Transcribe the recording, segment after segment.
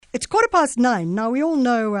It's 9:15. Now, we all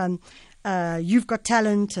know You've Got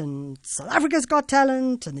Talent and South Africa's Got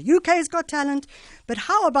Talent and the UK's Got Talent. But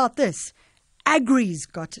how about this? Agri's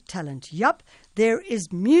got talent. Yup, there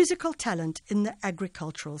is musical talent in the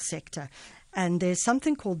agricultural sector. And there's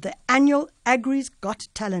something called the annual Agri's Got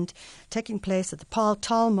Talent taking place at the Paarl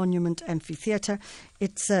Taal Monument Amphitheatre.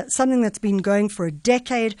 It's something that's been going for a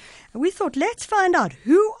decade. And we thought, let's find out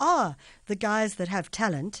who are the guys that have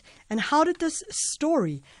talent and how did this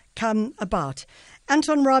story come about.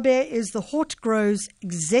 Anton Rabé is the Hort Grows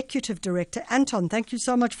Executive Director. Anton, thank you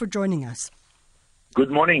so much for joining us.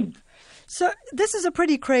 Good morning. So this is a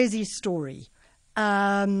pretty crazy story.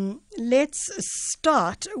 Let's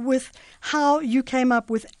start with how you came up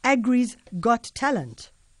with Agri's Got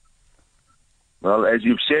Talent. Well, as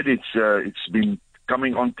you've said, it's been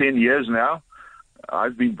coming on 10 years now.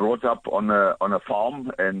 I've been brought up on a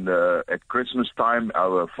farm, and at Christmas time,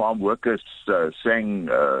 our farm workers sang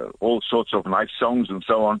all sorts of nice songs and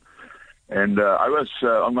so on. And I was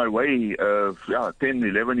on my way, 10,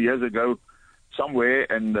 11 years ago, somewhere,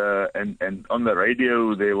 and on the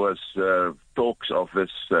radio there was talks of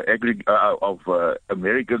this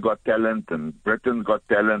America Got Talent and Britain Got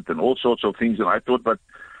Talent and all sorts of things. And I thought, but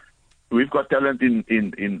we've got talent in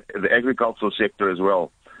the agricultural sector as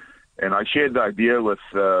well. And I shared the idea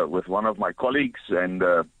with one of my colleagues, and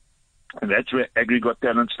that's where Agri Got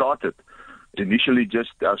Talent started. Initially,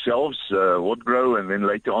 just ourselves, Hort Grow, and then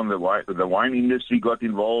later on the wine industry got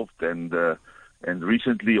involved, and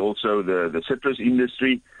recently also the citrus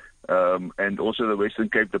industry, and also the Western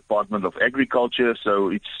Cape Department of Agriculture. So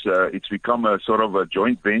it's become a sort of a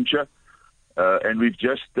joint venture, and we've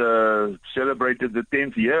just celebrated the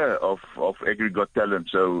 10th year of Agri Got Talent.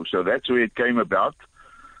 So that's where it came about.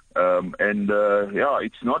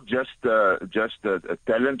 It's not just a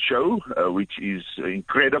talent show, which is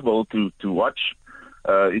incredible to watch.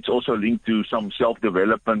 It's also linked to some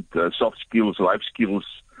self-development, soft skills, life skills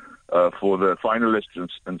for the finalists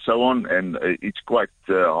and so on. And it's quite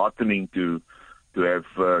heartening to have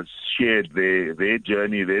shared their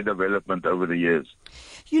journey, their development over the years.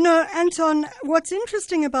 You know, Anton, what's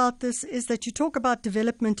interesting about this is that you talk about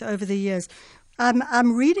development over the years.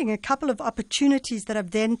 I'm reading a couple of opportunities that have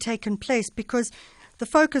then taken place because the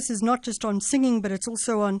focus is not just on singing, but it's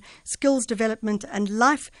also on skills development and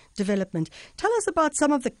life development. Tell us about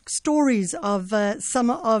some of the stories of some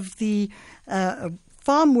of the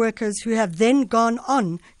farm workers who have then gone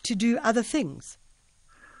on to do other things.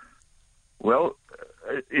 Well,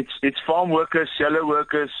 it's farm workers, cellar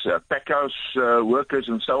workers, pack house workers,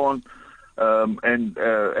 and so on.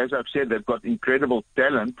 As I've said, they've got incredible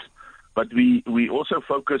talent. But we also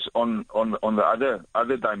focus on the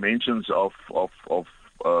other dimensions of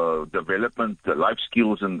development, life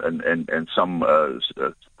skills, and some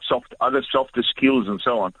softer skills and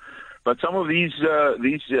so on. But some of these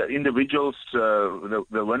individuals, the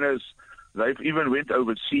winners, they've even went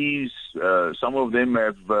overseas. Some of them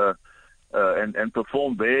have and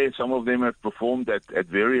performed there. Some of them have performed at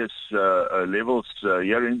various levels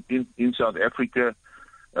here in South Africa.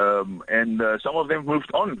 And some of them moved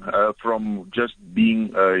on from just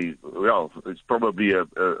being it's probably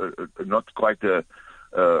not quite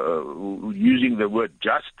using the word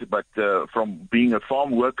just, but from being a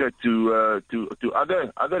farm worker to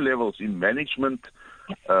other levels in management,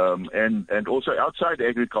 and also outside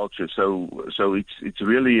agriculture. So it's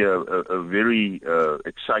really a very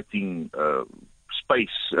exciting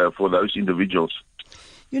space for those individuals.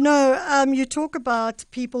 You know, you talk about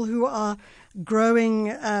people who are growing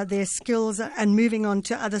their skills and moving on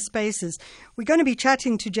to other spaces. We're going to be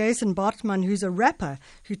chatting to Jason Bartman, who's a rapper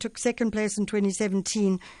who took second place in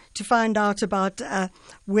 2017, to find out about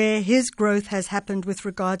where his growth has happened with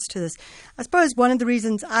regards to this. I suppose one of the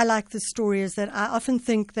reasons I like this story is that I often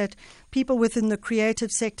think that people within the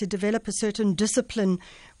creative sector develop a certain discipline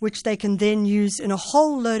which they can then use in a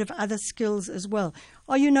whole load of other skills as well.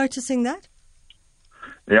 Are you noticing that?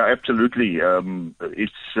 Yeah, absolutely.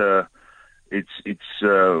 It's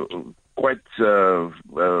quite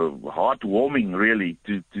heartwarming, really,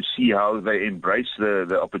 to see how they embrace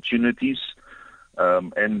the opportunities,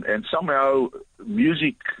 and somehow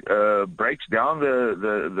music breaks down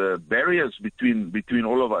the barriers between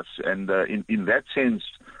all of us, and in that sense,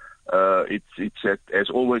 it has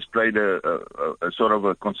always played a sort of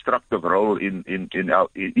a constructive role in our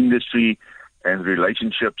industry and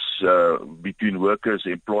relationships between workers,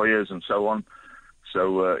 employers, and so on.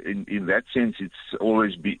 So in that sense, it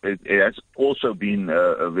has also been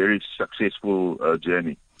a very successful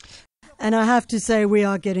journey. And I have to say, we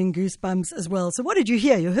are getting goosebumps as well. So what did you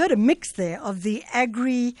hear? You heard a mix there of the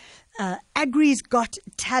Agri's Got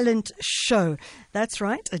Talent show. That's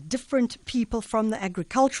right. Different people from the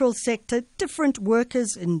agricultural sector, different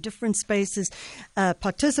workers in different spaces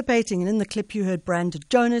participating. And in the clip, you heard Brandon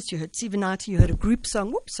Jonas, you heard Sivanati, you heard a group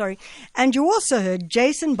song. And you also heard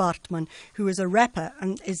Jason Bartman, who is a rapper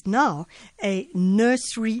and is now a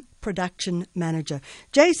nursery production manager.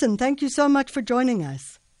 Jason, thank you so much for joining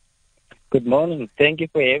us. Good morning. Thank you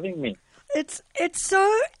for having me. It's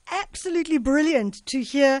so absolutely brilliant to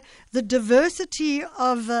hear the diversity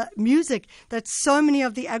of music that so many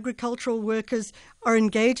of the agricultural workers are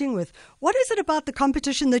engaging with. What is it about the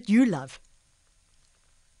competition that you love?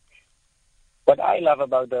 What I love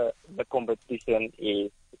about the competition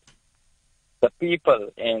is the people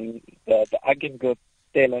and the Agri Got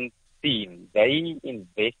Talent team. They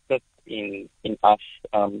invested in us.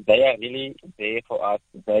 They are really there for us.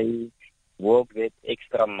 They work that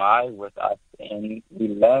extra mile with us, and we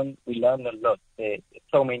learn a lot. There's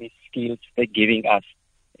so many skills they're giving us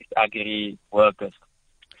as agri workers,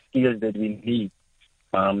 skills that we need.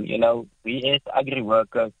 We as agri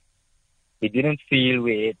workers, we didn't feel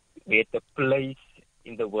we had a place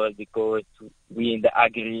in the world because we in the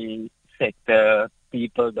agri sector,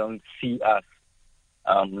 people don't see us.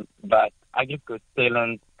 But Agri Got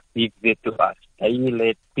Talent gives it to us. They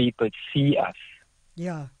let people see us.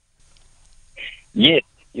 Yeah. Yes,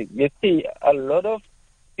 you see, a lot of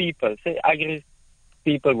people, say agri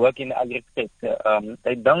people work in the agri sector,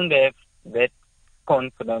 they don't have that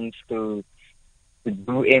confidence to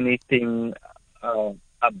do anything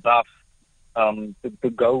above, to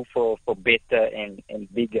go for better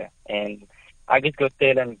and bigger. And Agri Got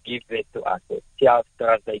Talent gives that to us.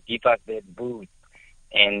 Self-trust, they give us that boost.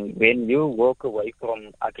 And when you walk away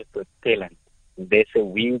from Agri Got Talent, there's a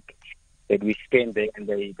week that we spend there, and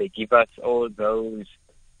they give us all those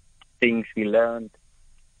things we learned.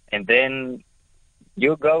 And then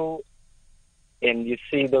you go and you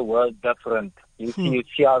see the world different. You see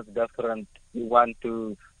yourself different. You want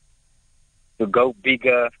to go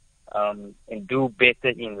bigger and do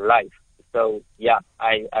better in life. So, yeah,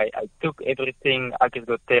 I took everything Agri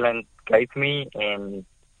Got Talent gave me, and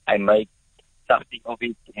I made something of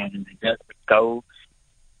it, and just go,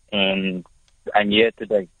 and I'm here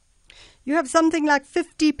today. You have something like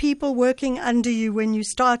 50 people working under you. When you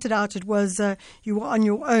started out, it was you were on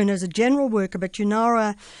your own as a general worker, but you now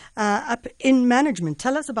are up in management.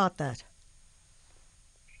 Tell us about that.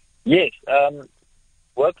 Yes,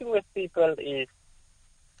 working with people is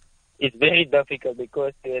very difficult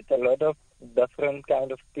because there's a lot of different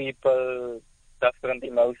kind of people, different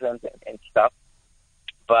emotions and stuff.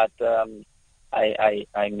 But I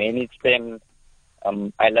manage them.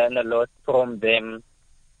 I learn a lot from them.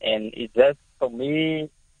 And it's just, for me,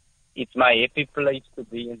 it's my happy place to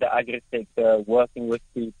be in the agri sector, working with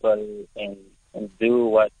people and do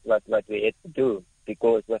what we have to do.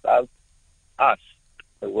 Because without us,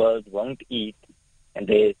 the world won't eat, and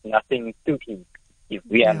there's nothing to eat if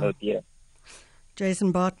we are not here.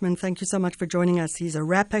 Jason Bartman, thank you so much for joining us. He's a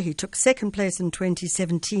rapper. He took second place in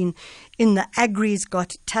 2017 in the Agri's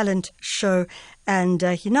Got Talent show, and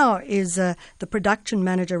he now is the production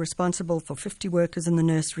manager responsible for 50 workers in the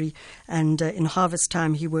nursery, and in harvest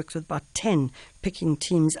time he works with about 10 picking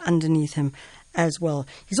teams underneath him as well.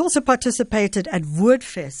 He's also participated at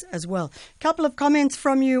Woordfest as well. A couple of comments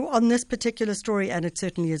from you on this particular story, and it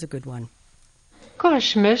certainly is a good one.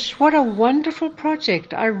 Gosh, Mish, what a wonderful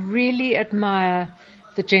project. I really admire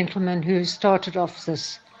the gentleman who started off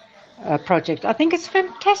this project. I think it's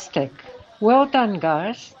fantastic. Well done,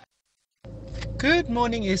 guys. Good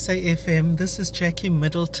morning, SAFM. This is Jackie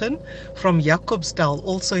Middleton from Jacobsdal,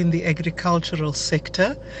 also in the agricultural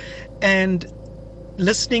sector. And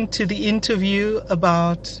listening to the interview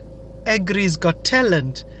about Agri's Got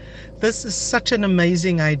Talent, this is such an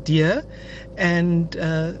amazing idea. And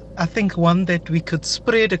I think one that we could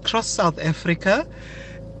spread across South Africa.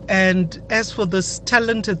 And as for this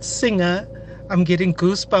talented singer, I'm getting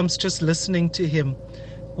goosebumps just listening to him.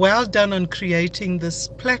 Well done on creating this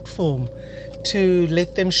platform to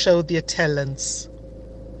let them show their talents.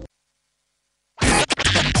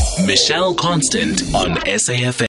 Michelle Constant on SAFM.